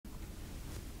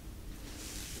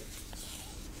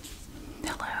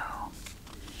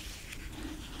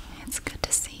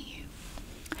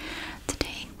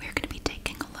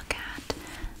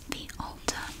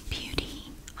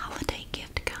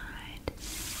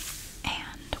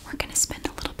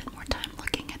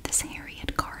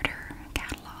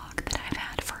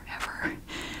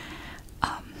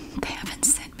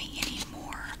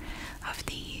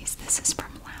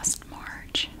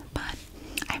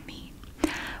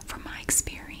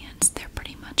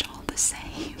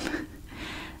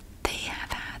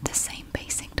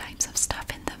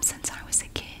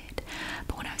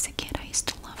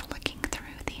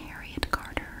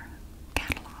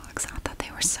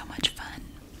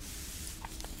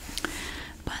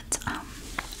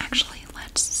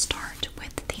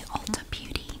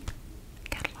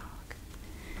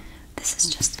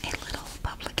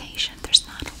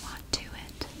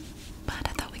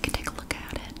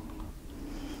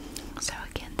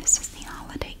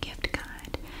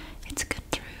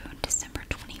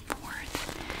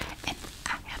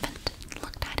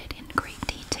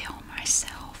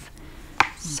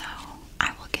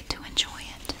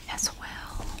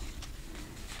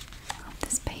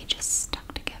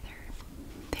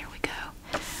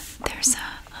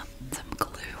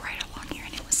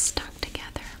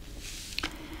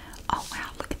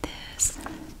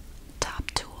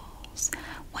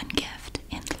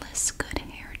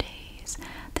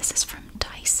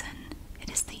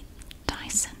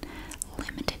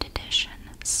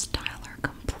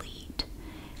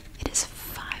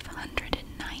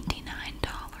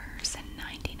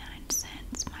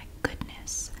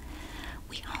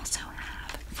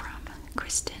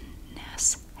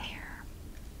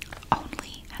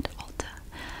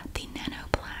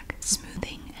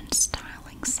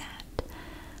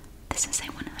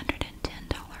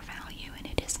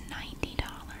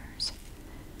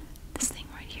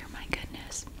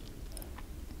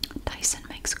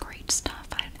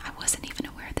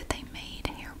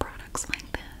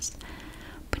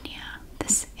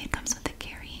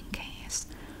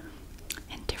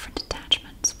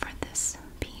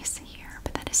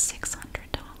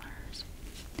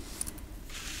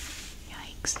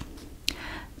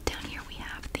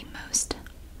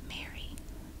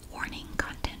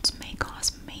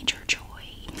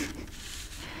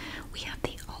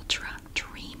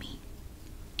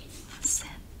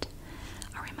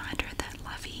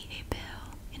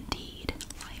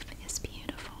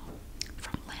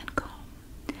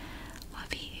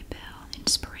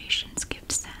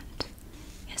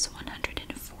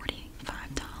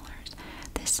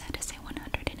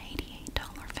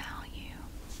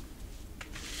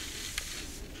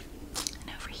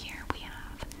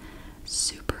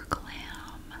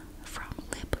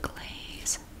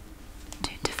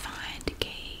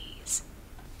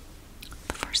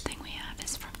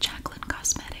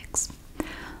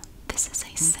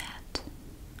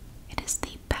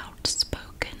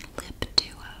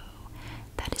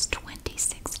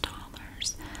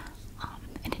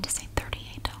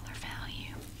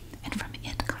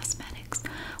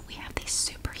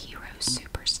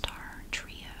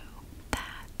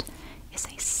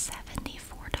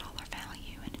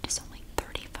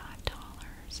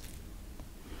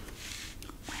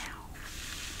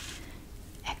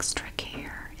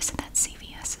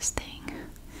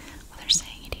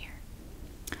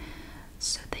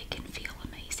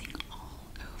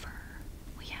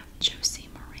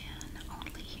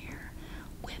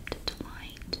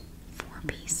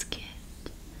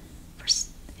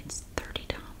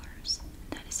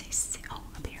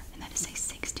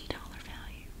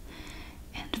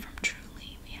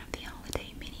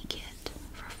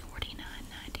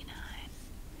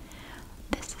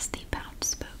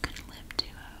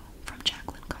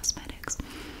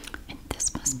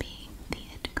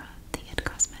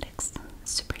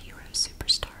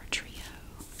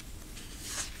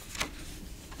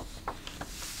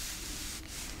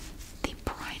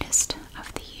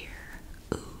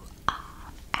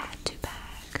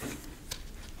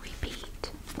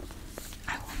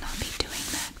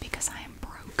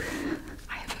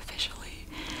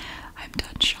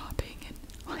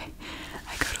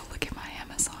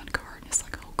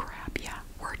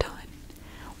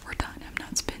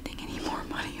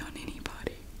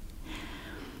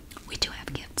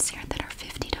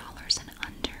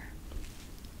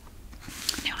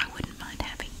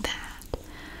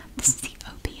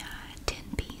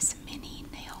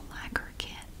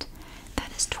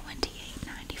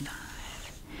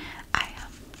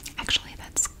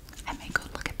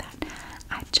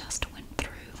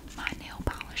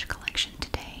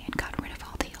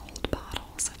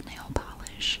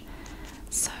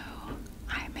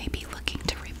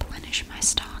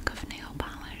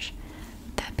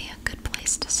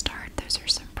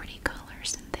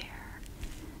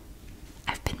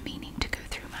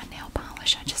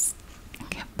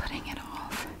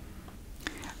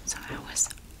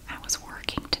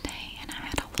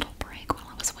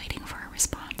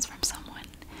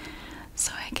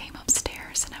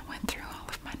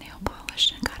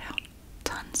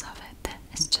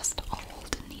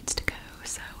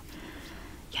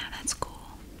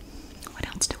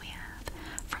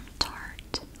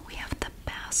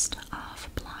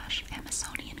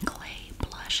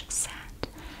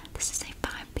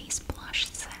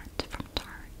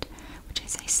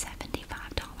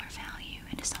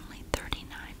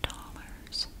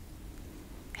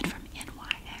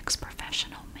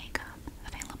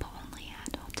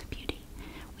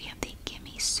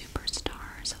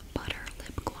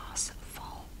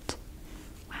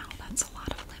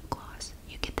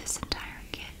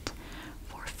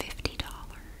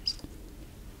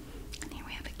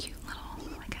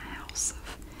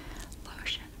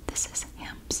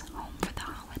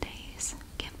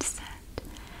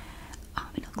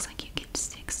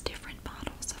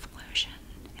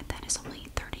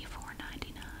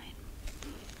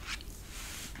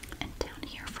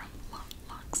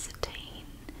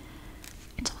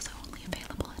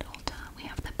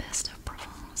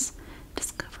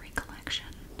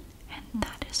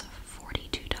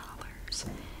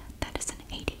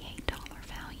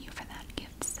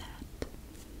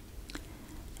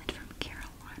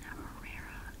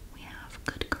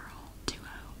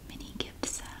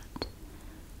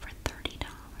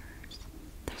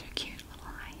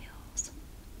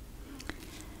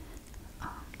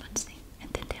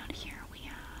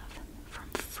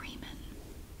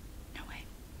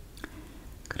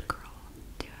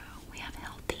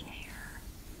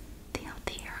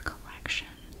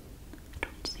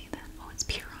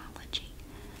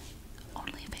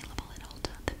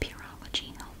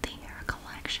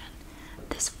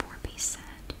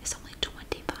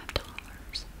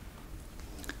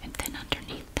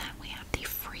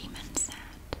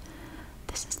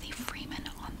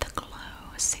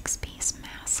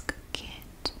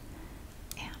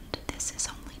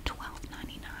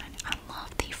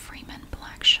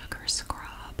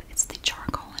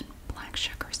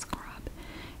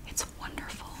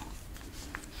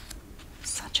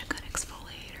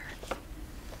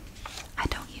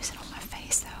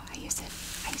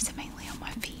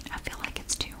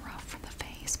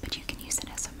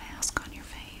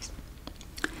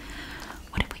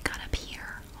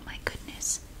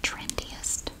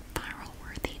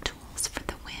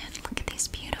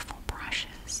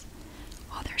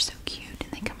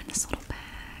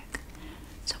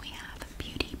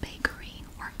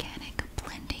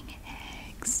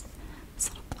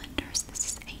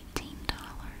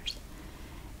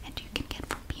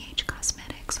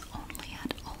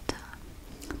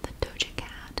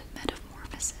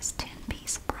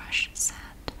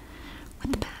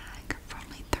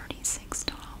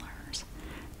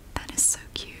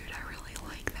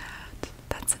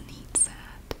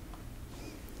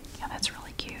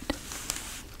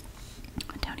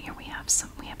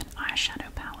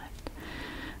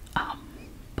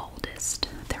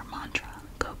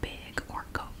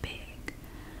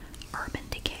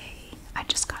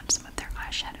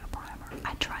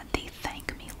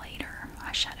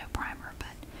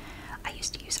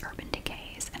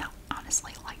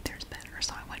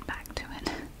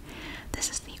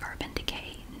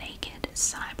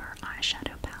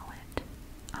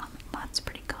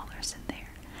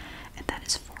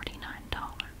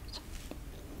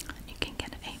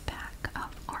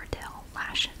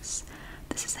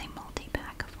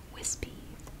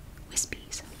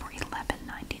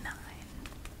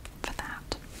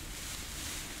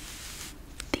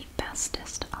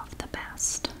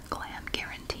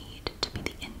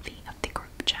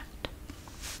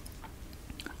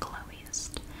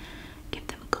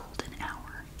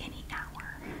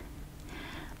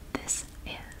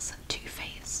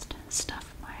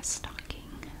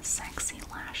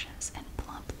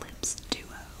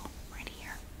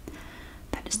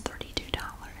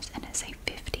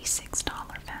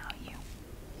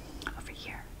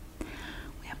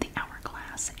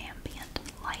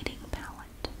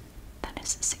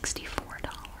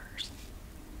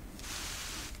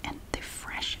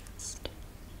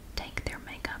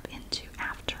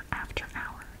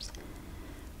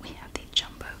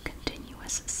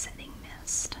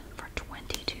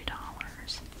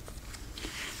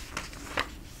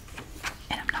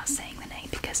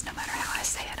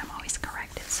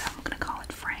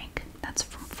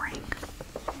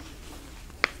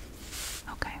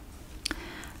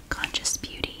Conscious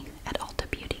Beauty at Ulta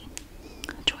Beauty.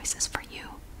 Choices for you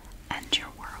and your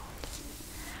world.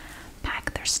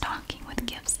 Pack their stocking with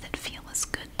gifts that feel as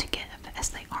good to give as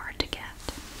they are to get.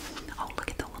 Oh,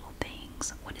 look at the little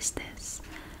things. What is this?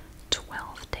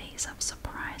 12 days of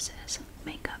surprises,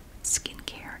 makeup,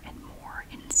 skincare, and more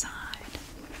inside.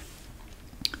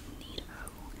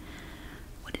 Neato.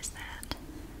 What is that?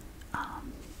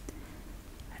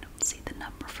 I don't see the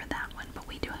number for that one, but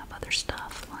we do have other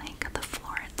stuff like the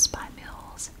Florence by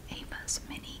Mills Ava's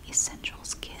Mini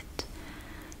Essentials Kit,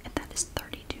 and that is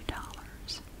 $32.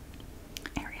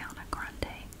 Ariana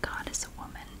Grande, God is a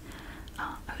Woman,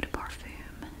 Eau de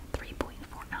Parfum,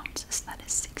 3.4 ounces, that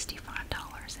is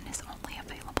 $65 and is only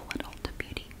available at Ulta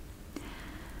Beauty.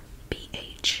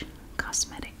 BH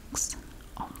Cosmetics,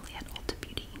 only at Ulta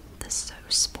Beauty, the So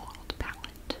Spoiled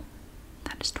palette,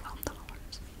 that is $12.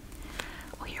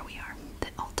 Well, here we are, the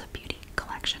Ulta Beauty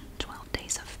collection, 12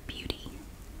 Days of Beauty,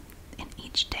 and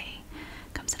each day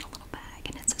comes in a little bag,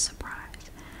 and it's a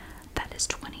surprise. That is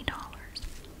 $20.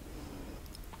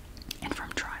 And from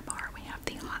Drybar, we have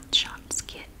the Hot Shots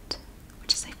Kit,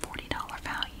 which is a $40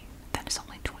 value. That is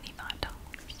only $25.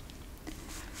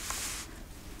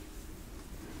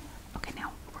 Okay,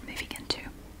 now we're moving into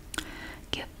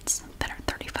gifts that are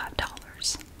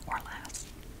 $35 or less.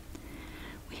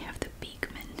 We have the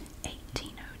Beekman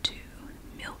 1802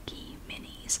 Milky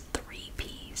Minis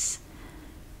 3-piece,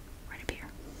 right up here,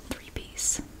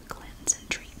 3-piece cleanse and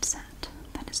treat set.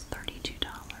 That is $32.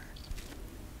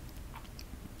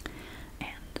 And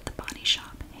the Body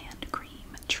Shop Hand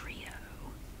Cream Trio.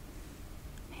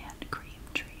 Hand Cream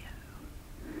Trio.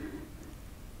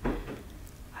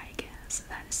 I guess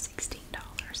that is $16.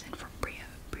 And from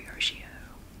Briogeo,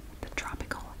 the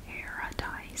Tropical Hair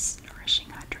Dice Nourishing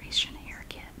Hydration Hair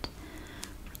Kit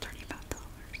for $35.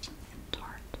 And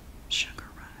Tarte Sugar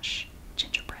Rush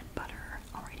Gingerbread Butter,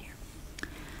 all right here.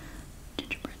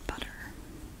 Gingerbread Butter,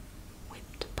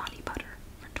 Whipped Body Butter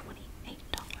for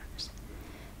 $28.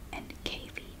 And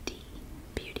KVD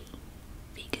Beauty,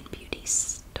 Vegan Beauty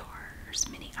Stars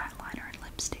Mini Eyeliner and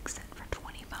Lipstick Set for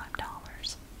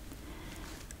 $25.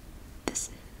 This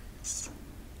is,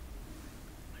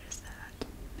 what is that?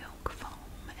 Milk Foam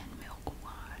and Milk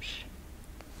Wash.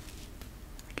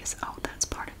 I guess, oh, that's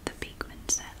part of the Beekman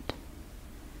set.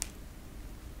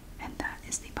 And that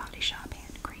is the Body Shop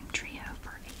Hand Cream Trio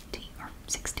for $18 or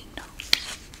 $16.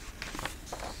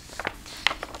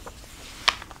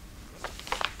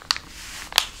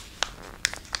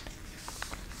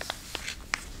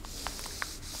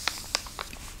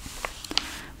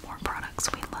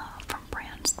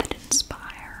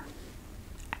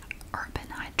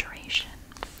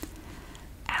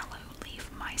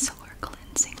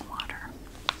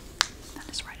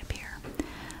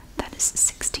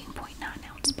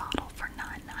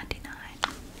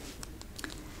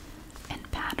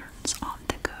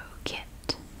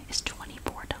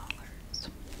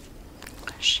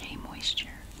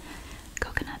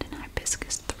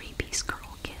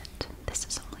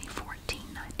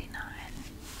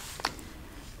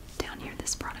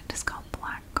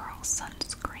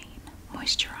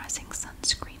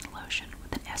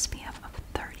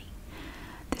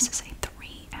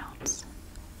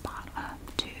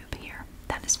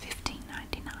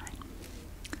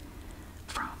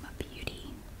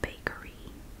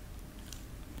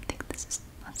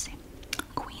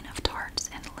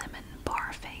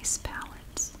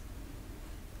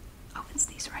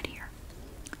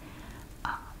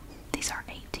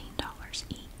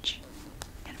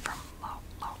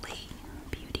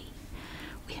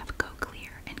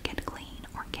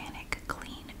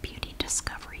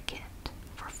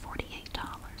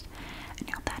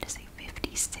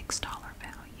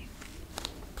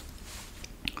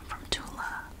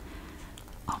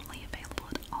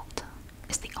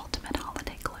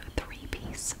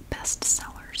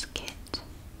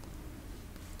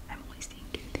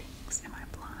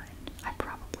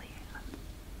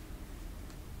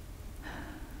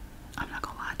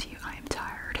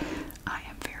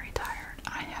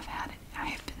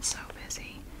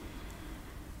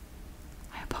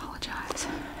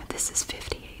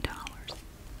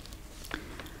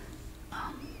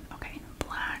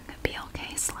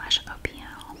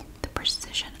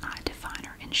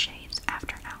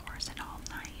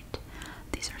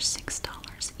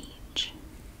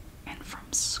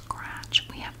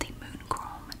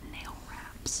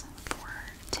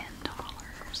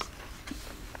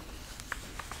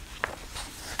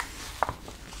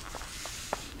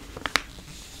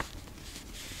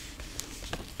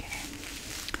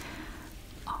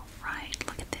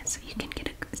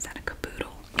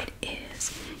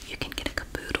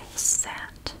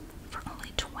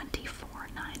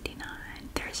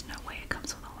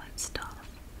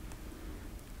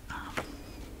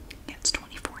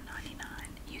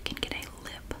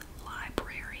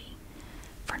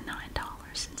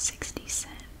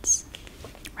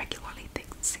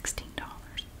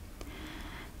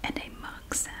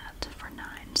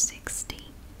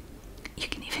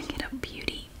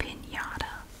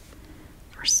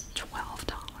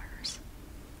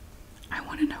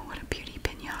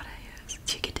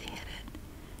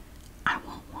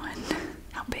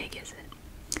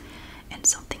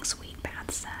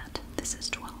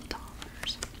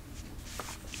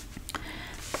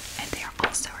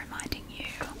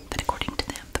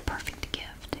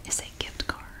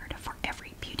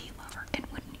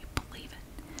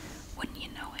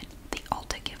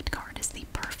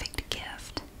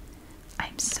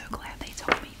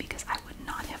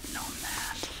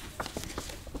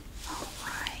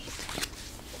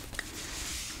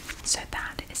 So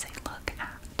that is a look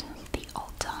at the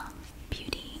Ulta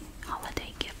Beauty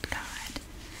Holiday Gift Guide.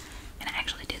 And I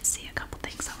actually did see a couple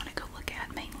things I want to go look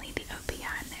at, mainly the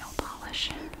OPI nail polish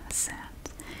set.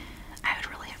 I would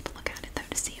really have to look at it though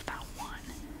to see if I want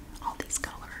all these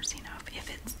colors, you know,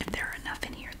 if there are enough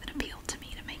in here that appeal to me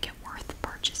to make it worth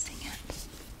purchasing it.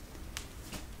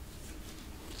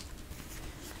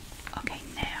 Okay,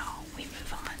 now we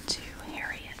move on to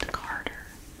Harriet Carter.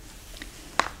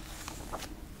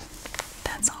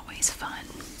 That's always fun.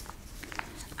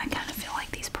 I kind of feel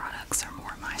like these products are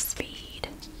more my speed.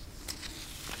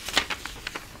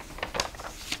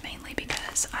 Mainly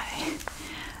because I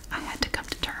had to come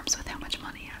to terms with how much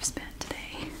money I've spent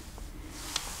today.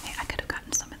 Hey, I could have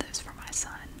gotten some of those for my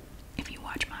son. If you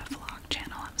watch my vlog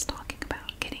channel, I was talking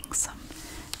about getting some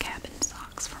cabin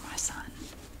socks for my son.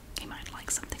 He might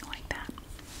like something like that.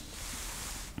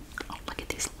 Oh, look at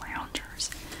these loungers.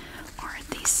 Aren't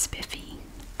these spiffy?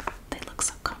 They look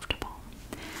so comfortable.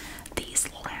 These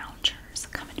loungers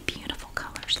come in beautiful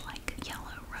colors like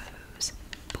yellow rose,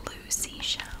 blue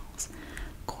seashells,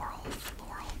 coral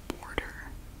floral border,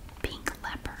 pink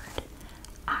leopard,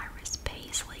 iris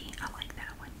paisley, I like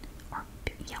that one, or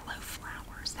yellow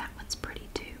flowers, that one's pretty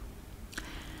too,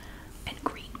 and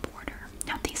green border.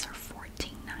 Now these are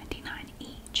 $14.99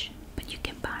 each, but you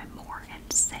can buy more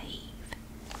and save.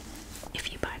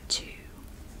 If you buy two,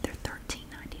 they're $13.99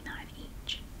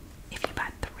 each. If you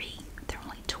buy three, they're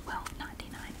only $12.99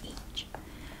 each.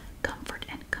 Comfort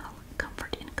in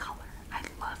color. I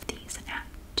love these and add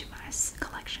to my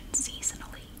collection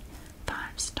seasonally.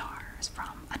 5 stars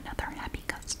from another happy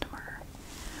customer.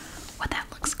 Well, that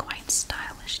looks quite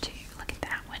stylish too. Look at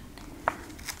that one.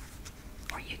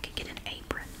 Or you could get an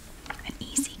apron, an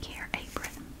easy care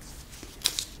apron.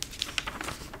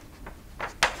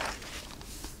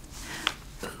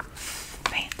 Ooh,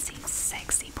 fancy,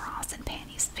 sexy bras and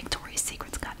panties. Victoria's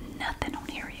Secret's got nothing on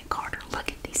Harriet Carter. Look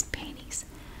at these panties.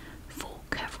 Full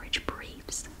coverage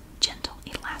briefs, gentle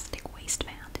elastic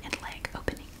waistband and leg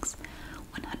openings,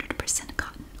 100%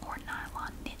 cotton or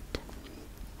nylon knit,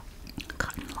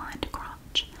 cotton lined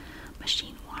crotch,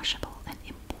 machine washable and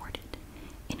imported,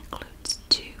 includes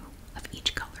 2 of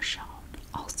each color shown,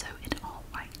 also in all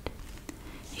white.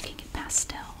 You can get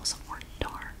pastels or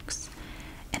darks,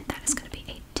 and that is going to be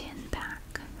a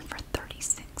 10-pack for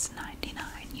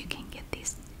 $36.99. You can get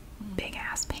these big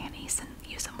ass panties and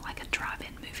use them like a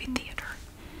drive-in movie theater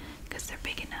because they're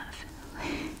big enough.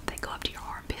 They go up to your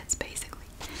armpits basically.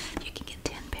 You can get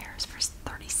 10 pairs for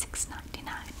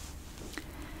 $36.99.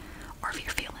 Or if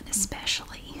you're feeling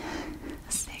especially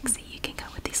sexy, you can go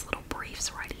with these little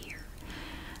briefs right here.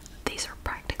 These are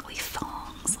practically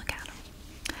thongs. Look at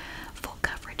them. Full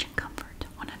coverage and comfort.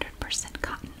 100%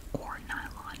 cotton or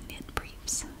nylon knit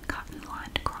briefs. Cotton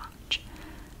lined crotch.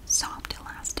 Soft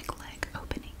elastic leg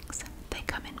openings. They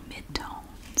come in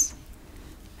mid-tones.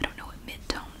 I don't know what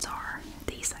mid-tones are.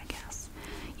 These, I guess.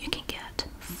 You can get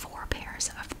 4 pairs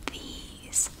of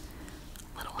these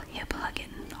little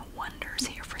hip-hugging wonders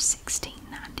here for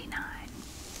 $16.99.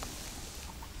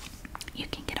 You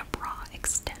can get a bra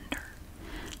extender.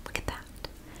 Look at that.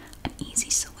 An easy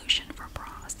solution for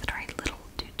bras that are a little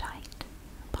too tight.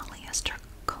 Polyester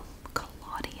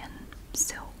collodion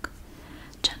silk.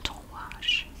 Gentle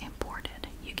wash. Imported.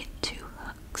 You get 2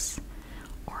 hooks,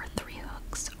 or 3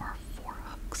 hooks, or 4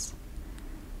 hooks.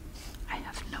 I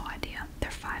have no idea. They're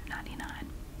 $5.99.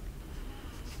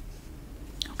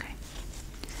 Okay.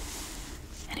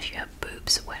 And if you have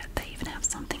boobs wet, they even have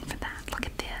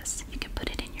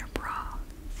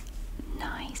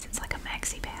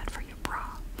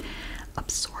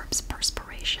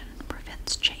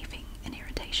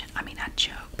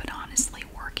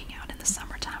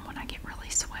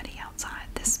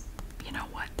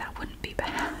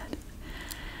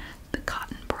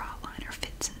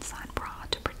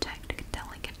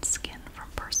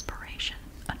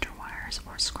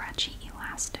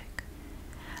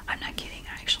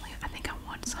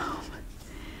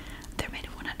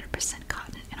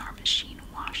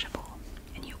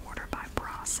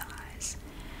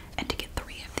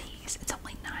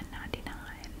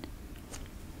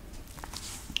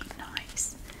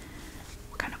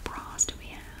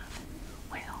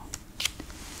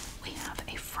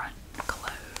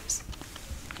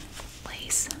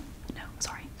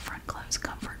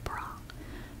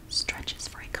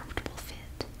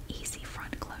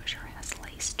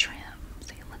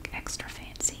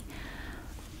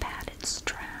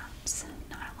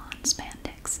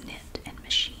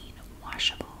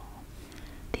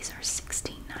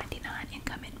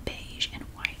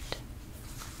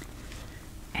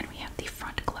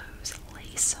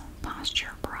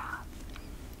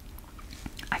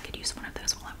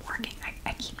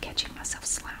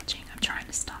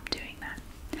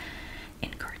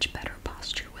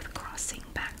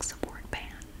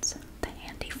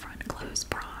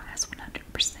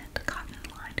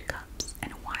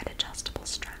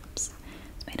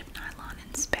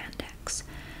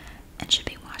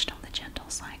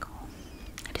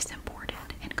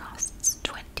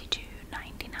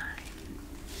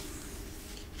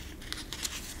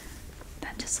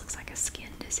skin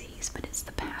disease, but it's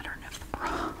the pattern of the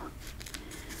bra.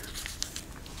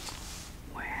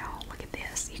 Wow, look at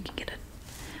this. You can get a,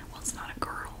 well, it's not a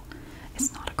girdle.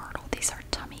 It's not a girdle. These are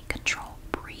tummy control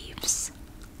briefs.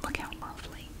 Look how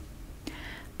lovely.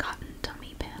 Cotton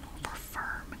tummy panel for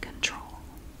firm control.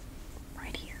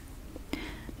 Right here.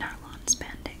 Nylon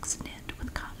spandex knit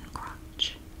with cotton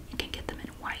crotch. You can get them in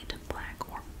white, black,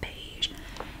 or beige,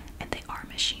 and they are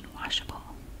machine washable.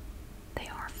 They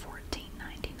are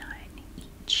 $14.99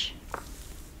 each.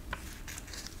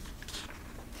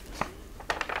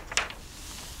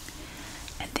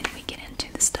 And then we get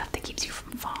into the stuff that keeps you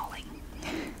from falling.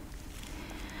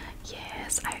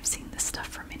 Yes, I have seen this stuff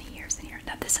for many years in here.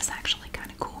 Now this is actually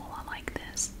kind of cool. I like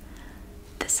this.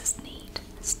 This is neat.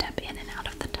 Step in and out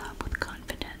of the tub with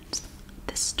confidence.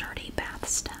 This sturdy bath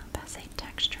step has a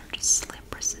textured,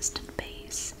 slip-resistant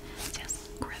base. It has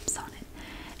grips on it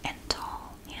and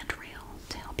tall handrail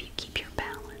to help you keep your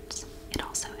balance. It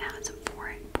also adds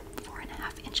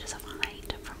 4.5 inches of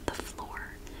height from the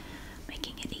floor,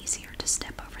 making it easier to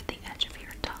step over the edge of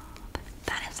your tub.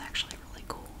 That is actually really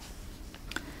cool.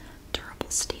 Durable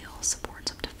steel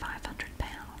supports up to 500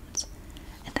 pounds,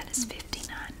 and that is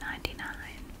 $59.99.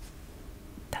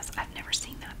 I've never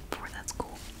seen that before. That's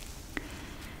cool.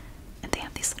 And they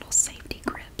have these little safety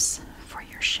grips for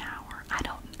your shower. I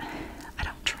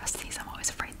don't trust these. I'm always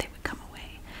afraid they would come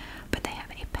away. But they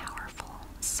have a powerful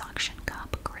suction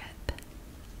cup grip.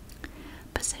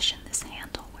 Position this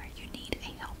handle where you need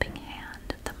a helping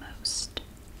hand the most.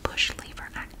 Push lever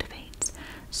activates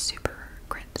super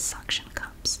grip suction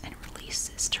cups and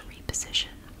releases to reposition.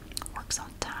 Works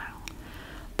on tile,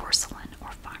 porcelain, or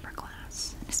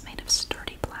fiberglass. It's made of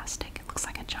sturdy plastic. It looks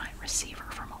like a giant receiver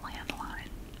from a landline.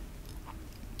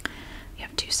 You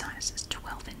have two sizes,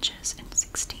 12 inches and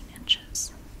 16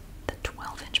 inches. The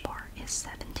 12-inch bar is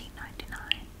 $17.99.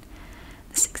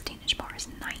 The 16-inch bar is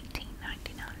 $19.99.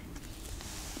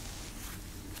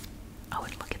 Oh,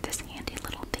 and look at this handy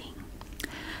little thing.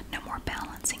 No more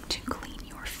balancing to clean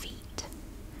your feet.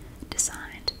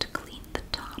 Designed to clean the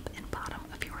top and bottom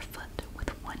of your foot with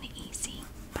one easy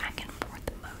back and forth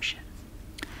motion.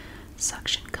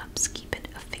 Suction cups keep it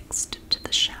affixed to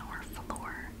the shower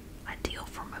floor, ideal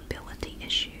for mobility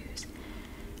issues.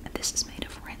 And this is made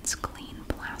of rinse clean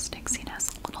plastic. See, it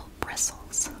has little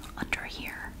bristles under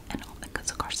here, and it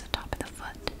goes across the top of the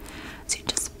foot. So you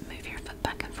just move your foot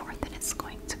back and forth, and it's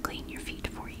going to clean your feet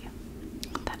for you.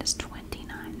 That is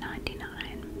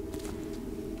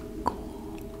 $29.99.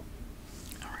 Cool.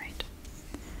 Alright.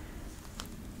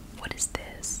 What is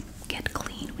this? Get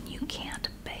clean when you can't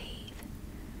bathe.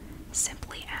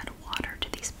 Simply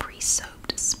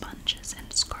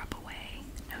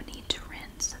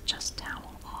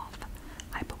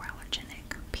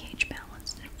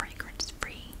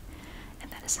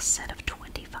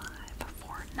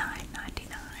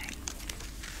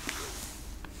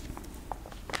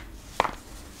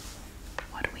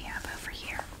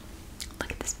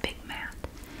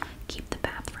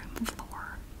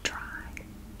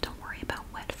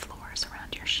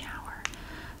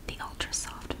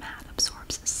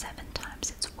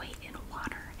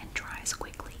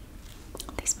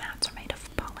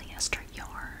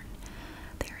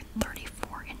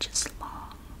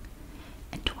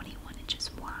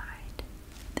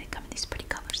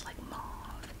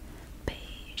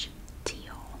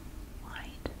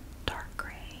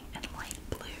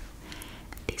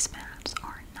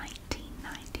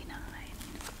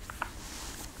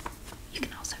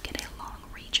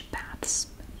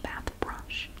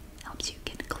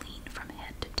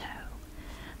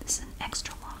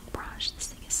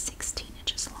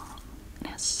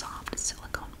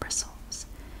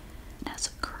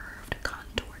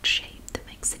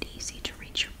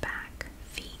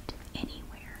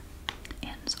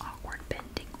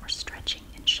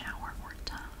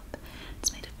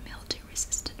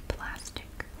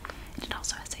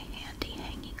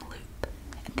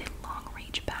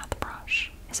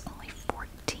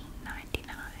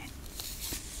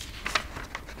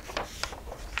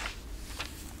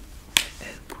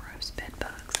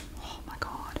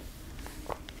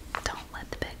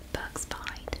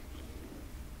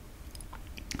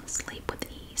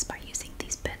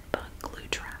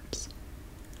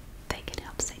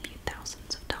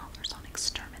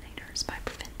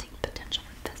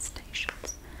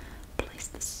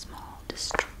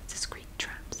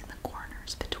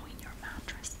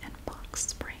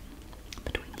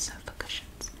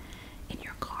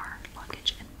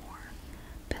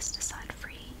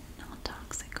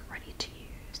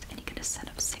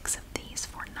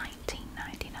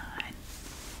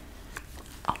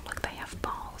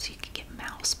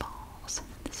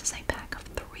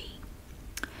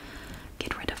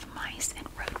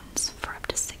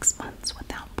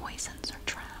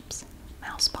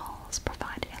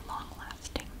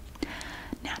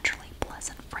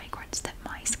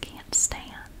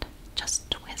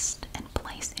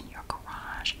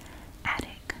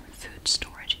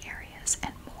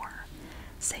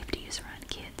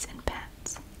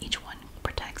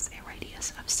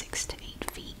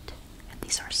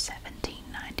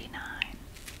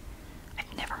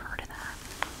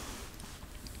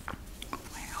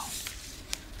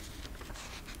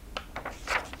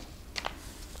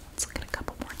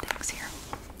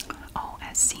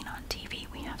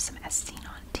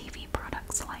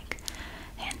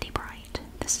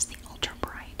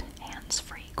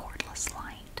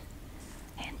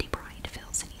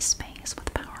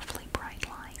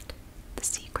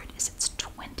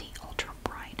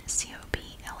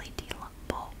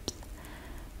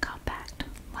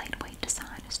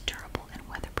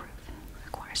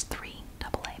requires 3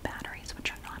 AA batteries,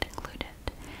 which are not included.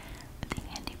 The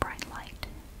handy bright light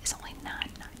is only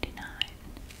 $9.99.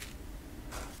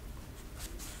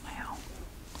 Wow.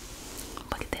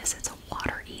 Look at this, it's a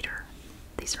water eater.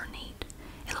 These are neat.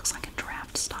 It looks like a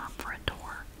draft stop for a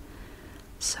door.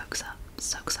 Soaks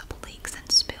up leaks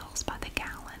and spills by the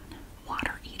gallon.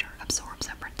 Water heater absorbs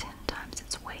over 10 times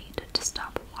its weight to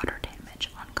stop water damage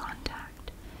on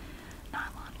contact.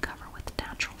 Nylon cover with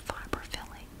natural fiber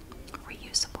filling.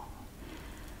 Reusable.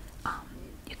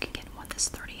 You can get one that's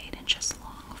 38 inches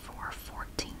long for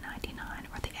 $14.99,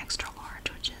 or the extra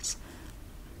large, which is,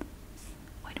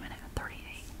 wait a minute, 38.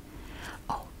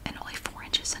 Oh, and only 4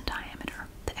 inches in diameter.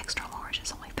 The extra large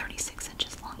is only 36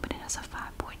 inches long, but it has a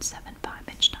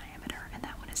 5.75-inch diameter, and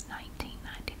that one is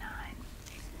 $19.99.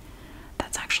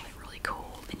 That's actually really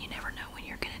cool, and you never know when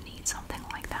you're going to need something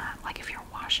like that. Like if your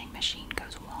washing machine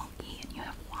goes wonky and you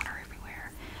have water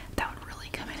everywhere, that would really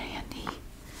come in handy.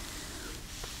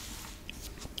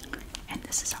 And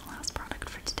this is our last product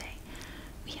for today.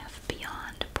 We have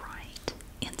Beyond Bright.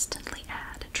 Instantly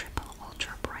add triple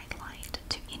ultra bright light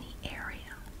to any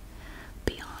area.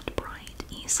 Beyond Bright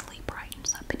easily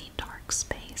brightens up any dark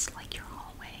space like your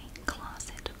hallway,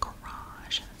 closet,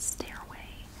 garage,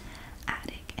 stairway,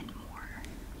 attic, and more.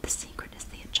 The secret is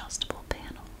the adjustable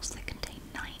panels that contain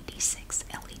 96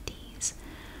 LEDs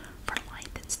for light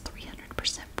that's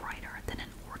 300% brighter than an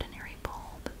ordinary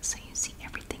bulb, so you see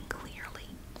everything clearly.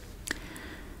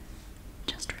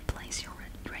 Just replace your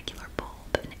regular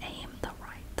bulb and aim the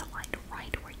light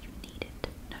right where you need it.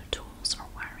 No tools or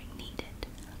wiring needed.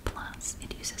 Plus,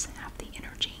 it uses half the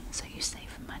energy, so you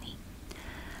save money.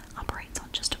 Operates on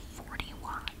just 40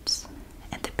 watts,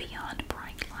 and the Beyond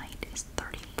Bright light is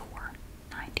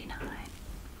 $34.99.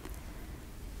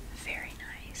 Very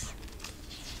nice.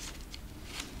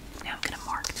 Now I'm going to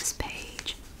mark this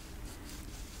page.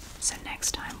 So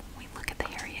next time when we look at the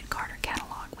Harriet Carter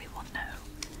catalog, we will know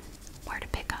where to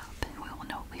pick up, and we will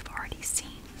know what we've already seen.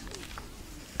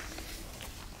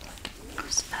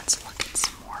 So let's look at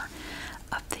some more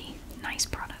of the nice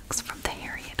products from the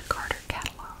Harriet Carter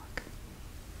catalog.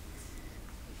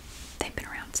 They've been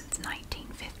around since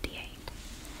 1958.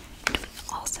 And we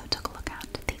also took a look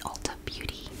at the Ulta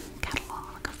Beauty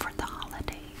catalog for the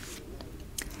holidays.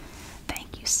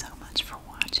 Thank you so much for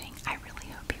watching. I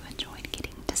really hope you enjoyed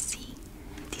getting to see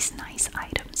these nice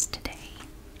items today.